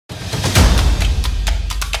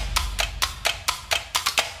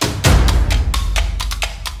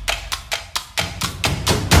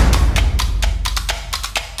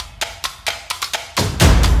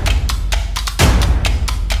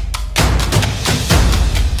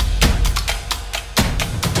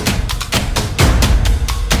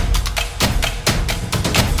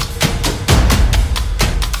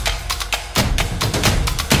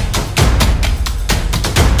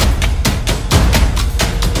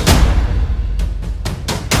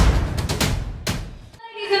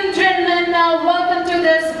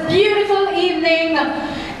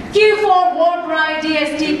marching Q4 World Ride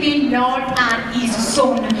DSTP North and East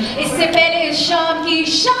Zone. इससे पहले इस शाम की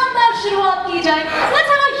शानदार शुरुआत की जाए. Let's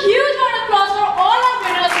have a huge round of applause for all our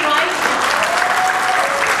winners, right?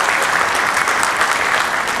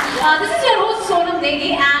 This is your host Sonam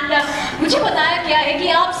Negi and मुझे बताया गया है कि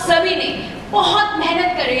आप सभी ने बहुत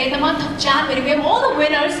मेहनत कर रहे हैं, तमाम थक मेरे पे. All the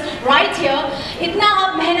winners right here, इतना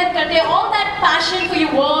आप मेहनत करते हैं, all that passion for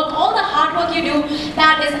your work, all the hard work you do,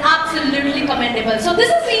 that is absolutely commendable. So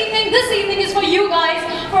this evening is for you guys,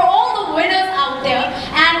 for all the winners out there,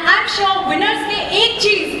 and I'm sure winners में एक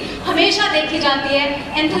चीज हमेशा देखी जाती है,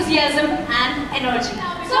 enthusiasm and energy.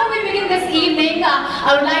 So we begin this evening.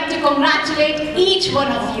 I would like to congratulate each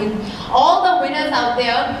one of you, all the winners out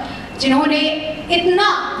there, जिन्होंने इतना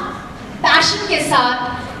passion के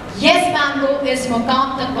साथ यस बैंक को इस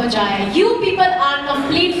मुकाम तक पहुंचाया. You people are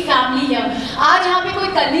complete family here. आज यहाँ पे कोई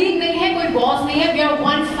कलीग नहीं है, कोई बॉस नहीं है. We are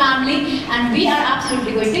one family and we are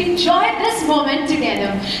absolutely going to enjoy this moment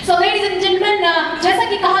together. So ladies and gentlemen, जैसा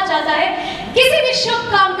कि कहा जाता है, किसी भी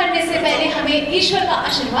शुभ काम करने से पहले हमें ईश्वर का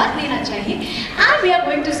आशीर्वाद लेना चाहिए. And we are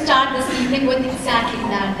going to start this evening with exactly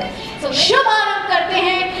that. So शुभ आरंभ करते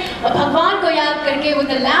हैं भगवान को याद करके with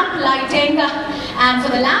the lamp lighting. And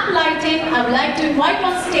for the lamp lighting, I would like to invite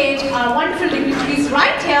on stage our wonderful dignitaries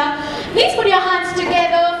right here. Please put your hands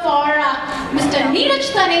together for Mr.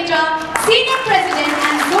 Neeraj Taneja, Senior President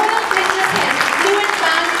and Zonal Business Head, Fluent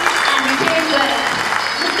Bank and Retail Wealth.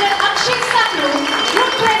 Mr. Akshay Satru,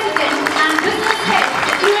 Group President and Business Head,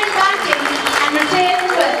 Fluent Banking and Retail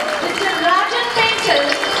Wealth. Mr. Rajan Painter,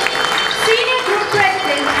 Senior Group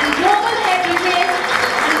President and Global Head Retail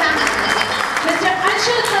and Banking. Mr.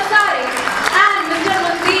 Anshul Hazare and Mr.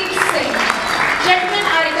 Mandeep Singh. Gentlemen,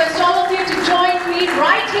 I request all of you to join me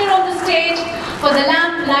right here on the stage for the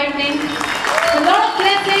lamp lighting. A lot of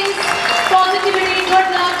blessings, positivity, good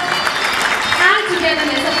luck, and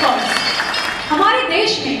togetherness, of course. हमारे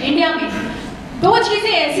देश में, India में, दो चीजें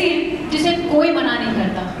ऐसी हैं जिसे कोई मना नहीं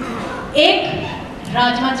करता. एक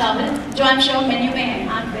राजमा चावल, जो I'm sure मेन्यू में है,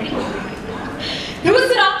 I'm very happy.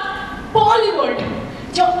 दूसरा बॉलीवुड,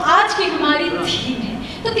 जो आज की हमारी थीम है.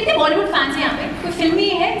 तो कितने बॉलीवुड फैंस हैं यहाँ पे? कोई फिल्मी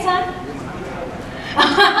है इंसान?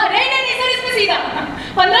 नहीं सर, इसमें सीधा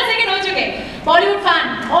 15 सेकंड हो चुके. बॉलीवुड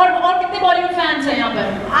फैन और कितने बॉलीवुड फैंस हैं यहाँ पर?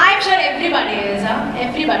 I am sure everybody is,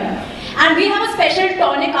 everybody. And we have a special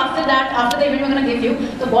tonic after that, after the event we are gonna give you.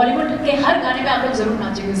 तो बॉलीवुड के हर गाने पे आप लोग जरूर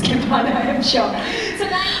नाचेंगे उसके बाद, I am sure. So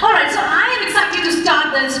alright, so I am excited to start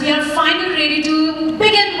this. We are finally ready to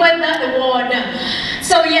begin with the award.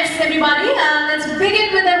 So yes, everybody, let's begin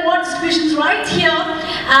with the award distributions right here,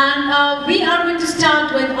 and we are going to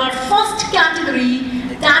start with our first category,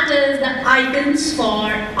 that is the icons for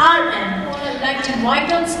RM. I would like to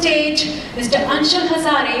invite on stage Mr. Anshul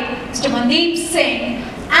Hazare, Mr. Mandeep Singh,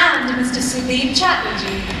 and Mr. Sudeep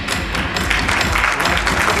Chatterjee.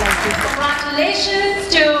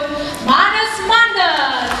 Congratulations to Manas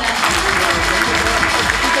Mandal.